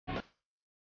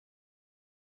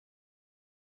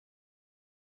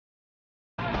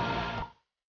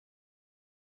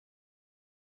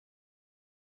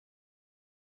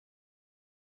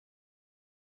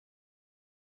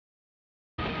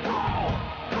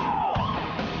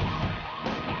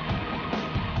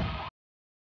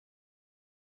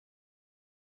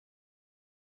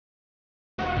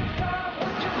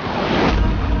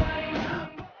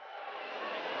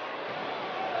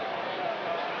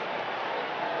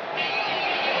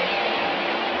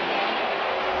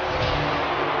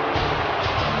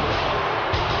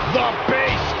a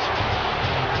beast.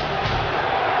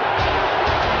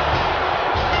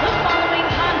 The following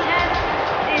contest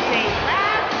is a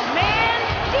last man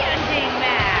standing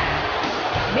match.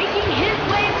 Making his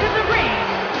way to the ring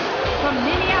from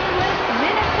Minneapolis,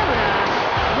 Minnesota,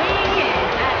 weighing in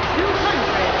at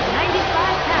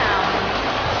 295 pounds,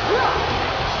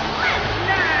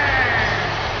 Lesnar.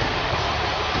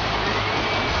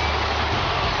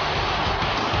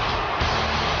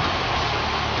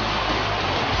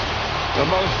 The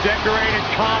most decorated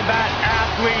combat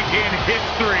athlete in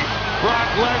history. Brock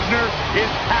Lesnar is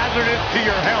hazardous to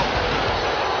your health.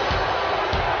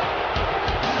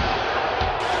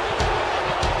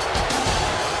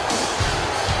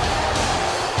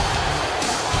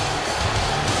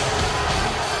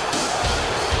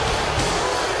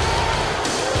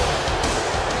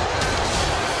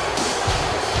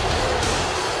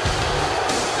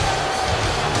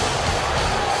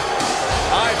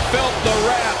 I felt the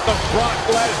wrath of Brock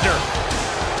Lesnar.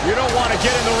 You don't want to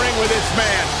get in the ring with this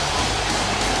man.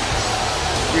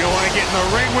 You don't want to get in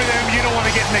the ring with him. You don't want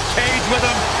to get in the cage with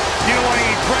him. You don't want to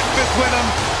eat breakfast with him.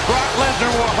 Brock Lesnar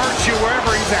will hurt you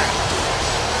wherever he's at.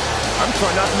 I'm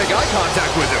trying not to make eye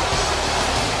contact with him.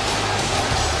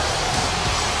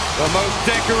 The most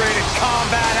decorated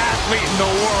combat athlete in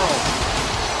the world.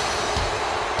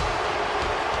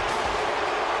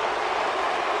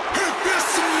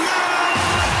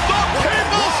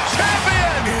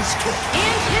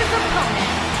 And his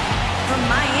opponent from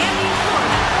Miami,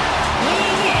 Florida,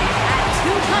 weighing in at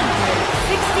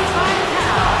 265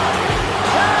 pounds,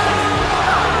 The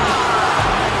Rock.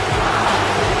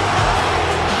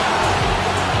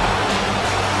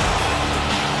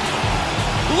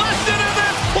 Listen to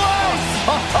this close!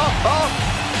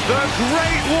 The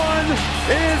great one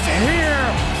is here!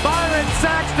 Byron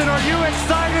Saxton, are you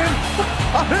excited?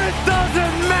 It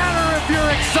doesn't matter if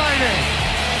you're excited!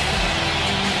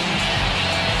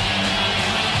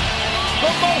 The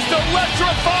most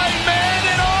electrifying man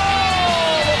in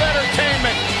all of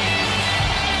entertainment.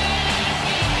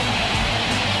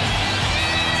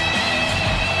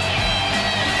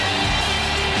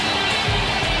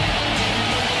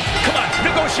 Come on,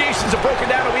 negotiations are broken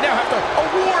down and we now have a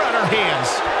war on our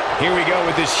hands. Here we go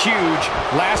with this huge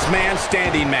last man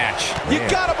standing match. You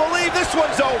gotta believe this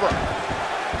one's over.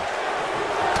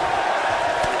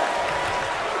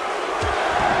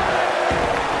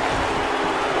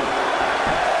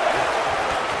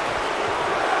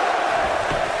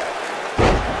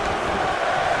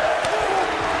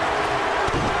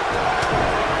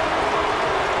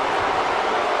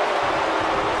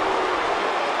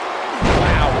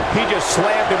 He just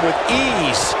slammed him with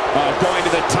ease. Going to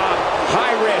the top,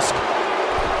 high risk.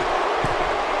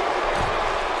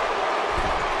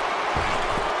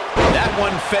 That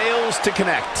one fails to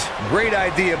connect. Great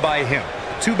idea by him.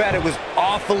 Too bad it was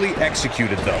awfully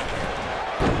executed, though.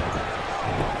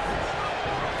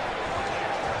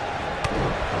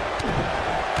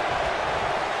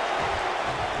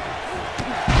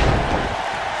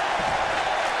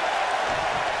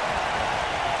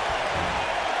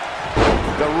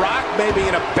 The Rock may be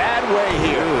in a bad way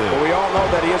here, but we all know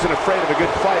that he isn't afraid of a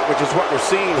good fight, which is what we're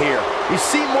seeing here. He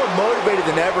seemed more motivated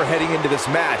than ever heading into this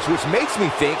match, which makes me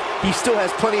think he still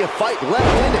has plenty of fight left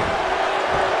in him.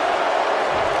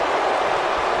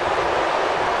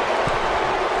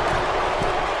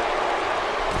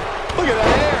 Look at that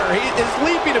air. His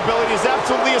leaping ability is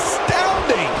absolutely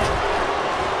astounding.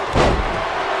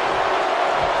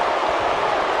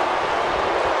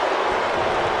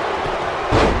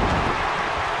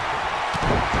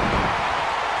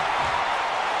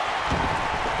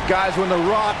 Guys, when The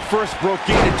Rock first broke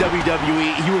into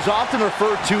WWE, he was often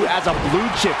referred to as a blue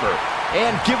chipper.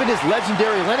 And given his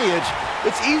legendary lineage,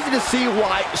 it's easy to see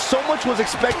why so much was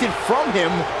expected from him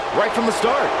right from the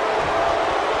start.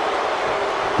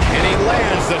 And he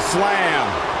lands the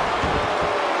slam.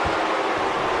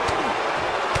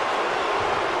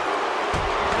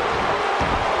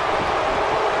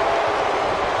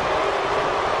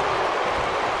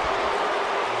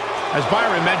 As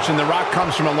Byron mentioned, The Rock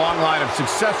comes from a long line of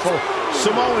successful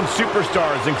Samoan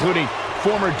superstars, including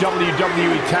former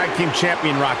WWE Tag Team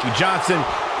Champion Rocky Johnson,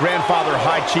 grandfather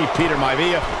High Chief Peter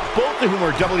Maivia, both of whom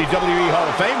are WWE Hall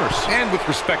of Famers. And with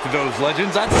respect to those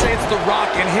legends, I'd say it's The Rock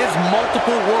and his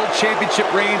multiple World Championship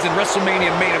reigns and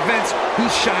WrestleMania main events who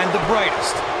shine the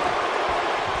brightest.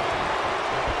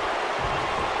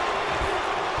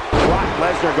 Brock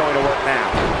Lesnar going to work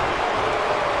now.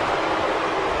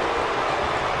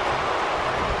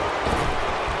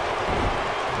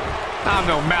 I'm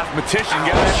no mathematician,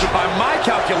 guys, but by my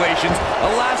calculations, a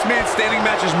last man standing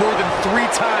match is more than 3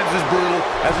 times as brutal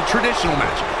as a traditional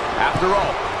match. After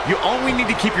all, You only need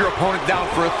to keep your opponent down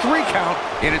for a 3 count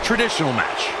in a traditional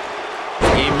match.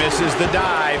 He misses the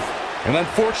dive. And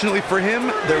unfortunately for him,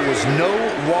 there was no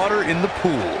water in the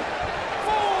pool.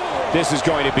 This is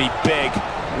going to be big,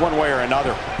 one way or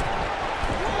another.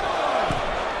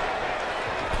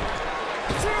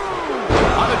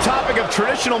 On the topic of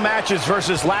traditional matches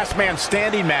versus last man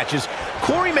standing matches,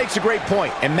 Corey makes a great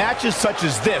point. In matches such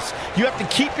as this, you have to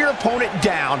keep your opponent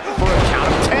down for a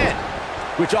count of 10.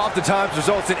 Which oftentimes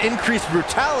results in increased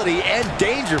brutality and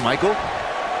danger, Michael.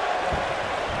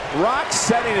 Rock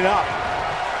setting it up.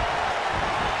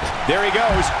 There he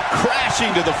goes,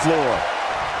 crashing to the floor.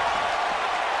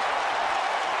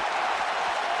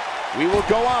 We will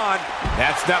go on.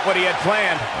 That's not what he had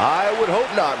planned. I would hope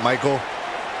not, Michael.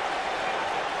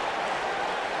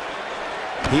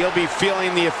 He'll be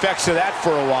feeling the effects of that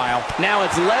for a while. Now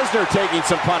it's Lesnar taking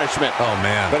some punishment. Oh,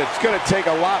 man. But it's going to take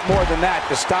a lot more than that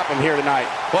to stop him here tonight.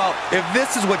 Well, if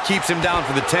this is what keeps him down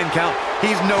for the 10 count,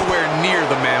 he's nowhere near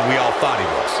the man we all thought he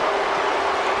was.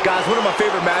 Guys, one of my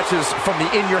favorite matches from the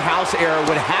In Your House era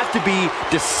would have to be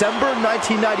December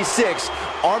 1996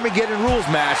 Armageddon Rules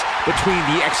match between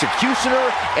the Executioner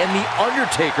and the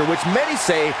Undertaker, which many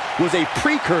say was a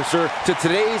precursor to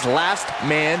today's Last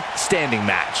Man Standing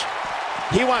match.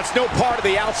 He wants no part of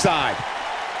the outside.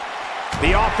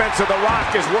 The offense of The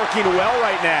Rock is working well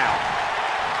right now.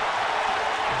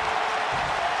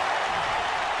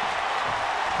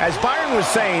 As Byron was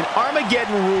saying,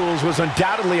 Armageddon Rules was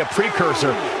undoubtedly a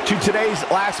precursor to today's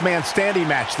Last Man Standing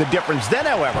match. The difference then,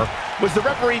 however, was the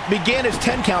referee began his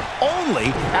 10 count only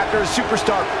after a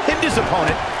superstar hit his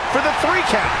opponent for the 3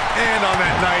 count. And on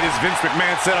that night, as Vince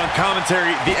McMahon said on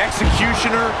commentary, the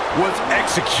Executioner was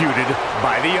executed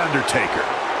by the Undertaker.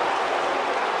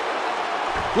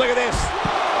 Look at this.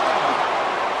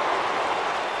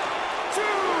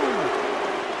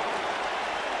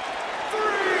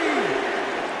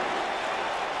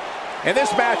 And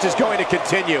this match is going to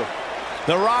continue.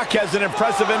 The Rock has an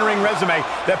impressive in-ring resume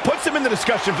that puts him in the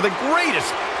discussion for the greatest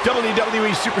WWE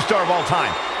superstar of all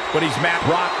time. But he's Matt.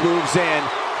 Rock moves in.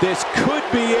 This could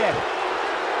be it.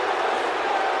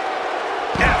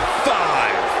 F5.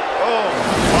 Oh,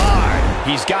 my.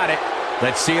 He's got it.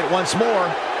 Let's see it once more.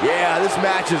 Yeah, this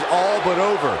match is all but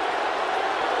over.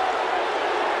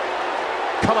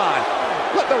 Come on.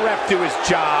 Let the ref do his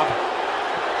job.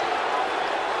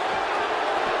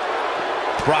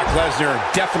 Brock Lesnar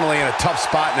definitely in a tough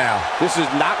spot now. This is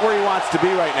not where he wants to be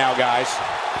right now, guys.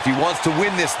 If he wants to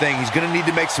win this thing, he's going to need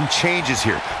to make some changes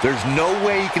here. There's no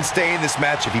way he can stay in this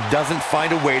match if he doesn't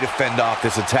find a way to fend off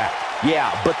this attack. Yeah,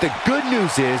 but the good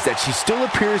news is that she still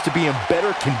appears to be in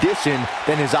better condition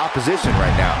than his opposition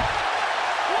right now.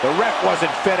 The ref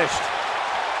wasn't finished.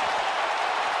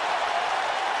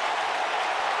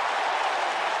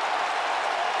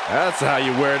 That's how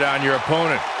you wear down your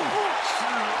opponent.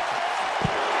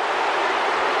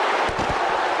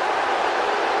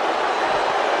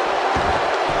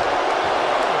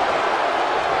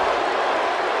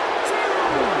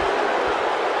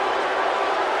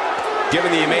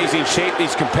 Given the amazing shape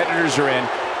these competitors are in,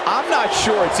 I'm not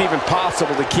sure it's even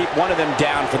possible to keep one of them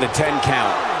down for the 10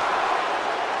 count.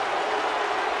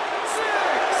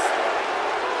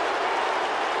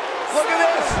 Look at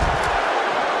this!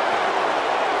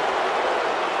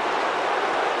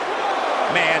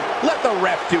 Man, let the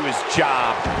ref do his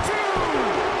job.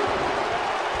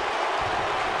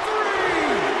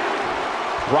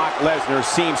 Brock Lesnar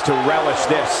seems to relish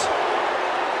this.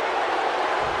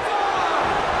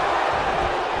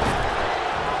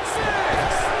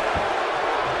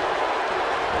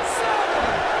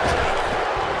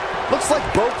 Looks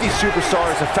like both these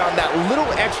superstars have found that little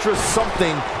extra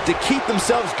something to keep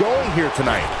themselves going here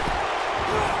tonight.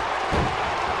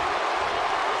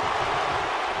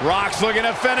 Rock's looking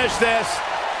to finish this.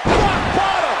 Rock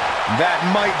bottom! That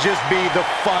might just be the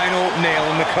final nail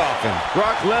in the coffin.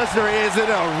 Brock Lesnar is in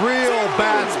a real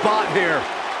bad spot here.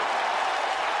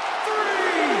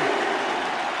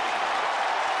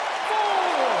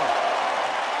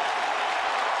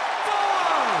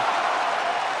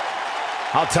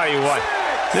 I'll tell you what,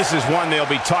 this is one they'll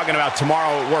be talking about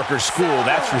tomorrow at work or school,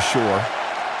 that's for sure.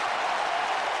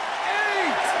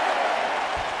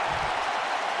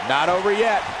 8. Not over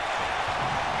yet.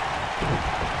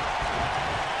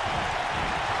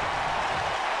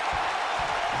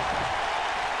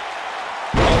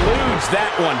 Eludes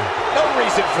that one. No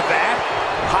reason for that.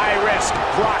 High risk.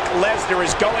 Brock Lesnar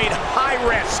is going high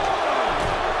risk.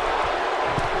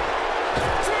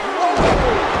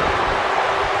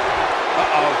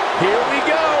 Here we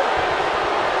go.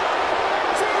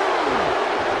 2,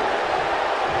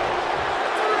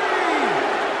 3,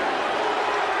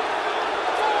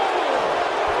 4.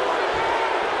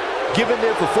 given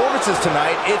their performances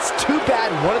tonight, it's too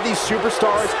bad one of these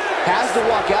superstars has to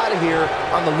walk out of here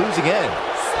on the losing end.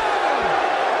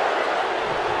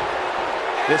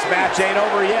 This match ain't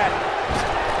over yet.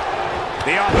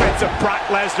 The offensive Brock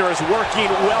Lesnar is working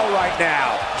well right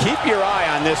now. Keep your eye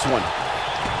on this one.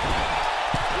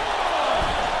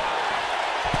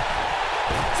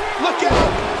 Look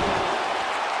out!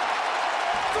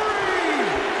 3,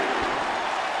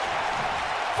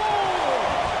 4,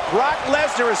 Brock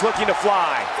Lesnar is looking to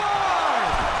fly.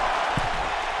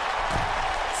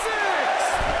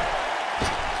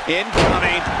 5, 6.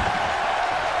 Incoming.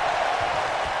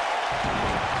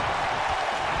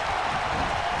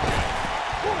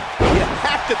 You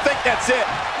have to think that's it.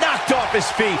 Knocked off his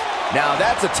feet. Now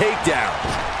that's a takedown.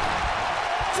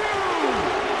 2.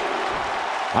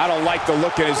 I don't like the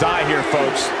look in his eye here,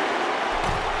 folks. 4.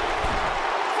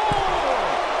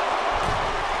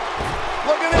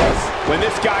 Look at this. When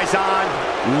this guy's on,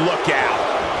 look out.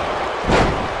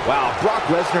 Wow, Brock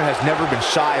Lesnar has never been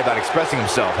shy about expressing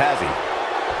himself, has he?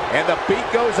 And the beat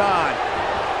goes on.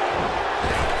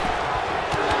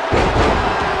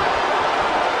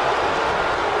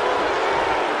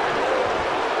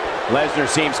 Lesnar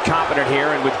seems confident here,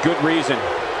 and with good reason.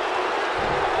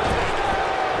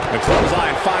 The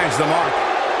clothesline finds the mark.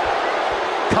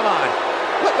 Come on,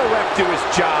 let the ref do his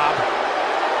job.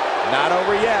 Not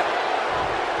over yet.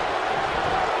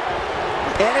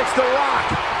 And it's The Rock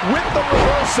with the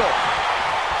reversal.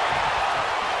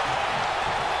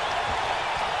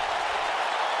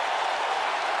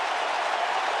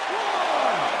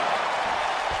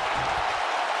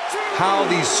 How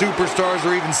these superstars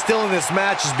are even still in this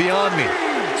match is beyond me,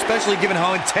 especially given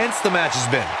how intense the match has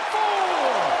been.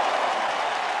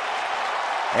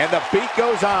 And the beat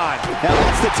goes on. Now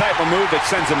that's the type of move that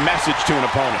sends a message to an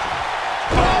opponent.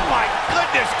 Oh my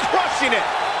goodness, crushing it.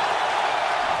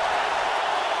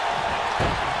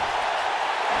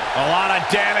 A lot of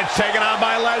damage taken on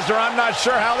by Lesnar. I'm not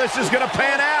sure how this is going to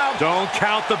pan out. Don't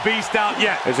count the beast out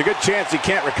yet. There's a good chance he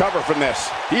can't recover from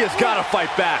this. He has got to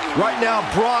fight back. Right now,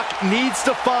 Brock needs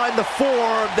to find the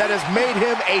form that has made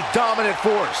him a dominant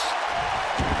force.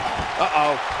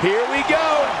 Uh-oh, here we go.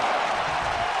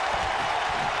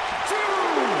 2,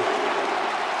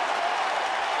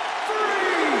 3,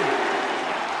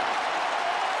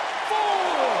 4.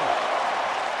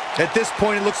 At this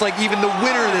point, it looks like even the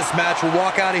winner of this match will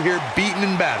walk out of here beaten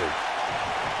and battered.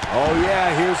 Oh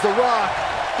yeah, here's The Rock.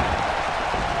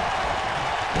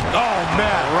 Oh,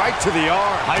 man, right to the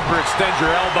arm. Hyperextend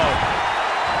your elbow.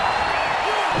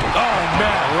 Oh,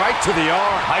 man, right to the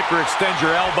arm. Hyperextend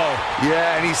your elbow.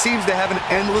 Yeah, and he seems to have an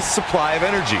endless supply of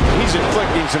energy. He's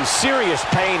inflicting some serious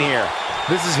pain here.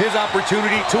 This is his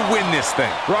opportunity to win this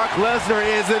thing. Brock Lesnar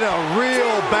is in a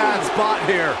real bad spot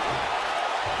here. 5.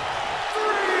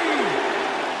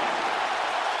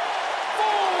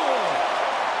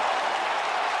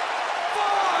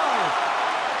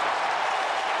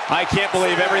 I can't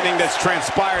believe everything that's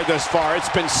transpired thus far. It's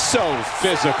been so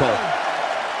physical. 8.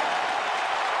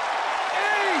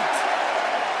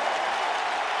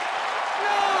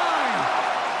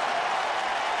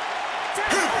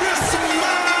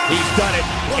 He's done it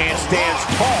and stands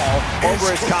tall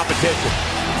over his competition.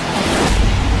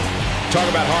 Talk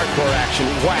about hardcore action.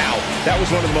 Wow, that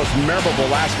was one of the most memorable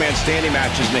last man standing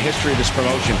matches in the history of this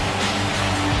promotion.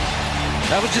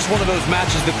 That was just one of those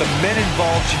matches that the men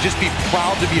involved should just be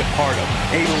proud to be a part of.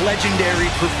 A legendary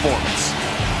performance.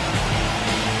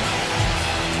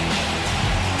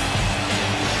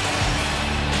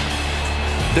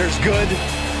 There's good,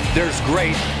 there's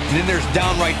great, and then there's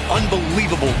downright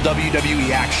unbelievable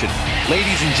WWE action.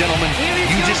 Ladies and gentlemen,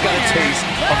 you just got a taste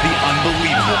of the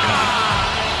unbelievable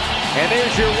kind. And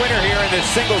there's your winner here in this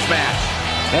singles match.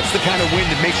 That's the kind of win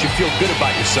that makes you feel good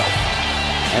about yourself.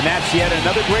 And that's yet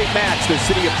another great match the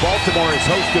city of Baltimore has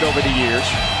hosted over the years.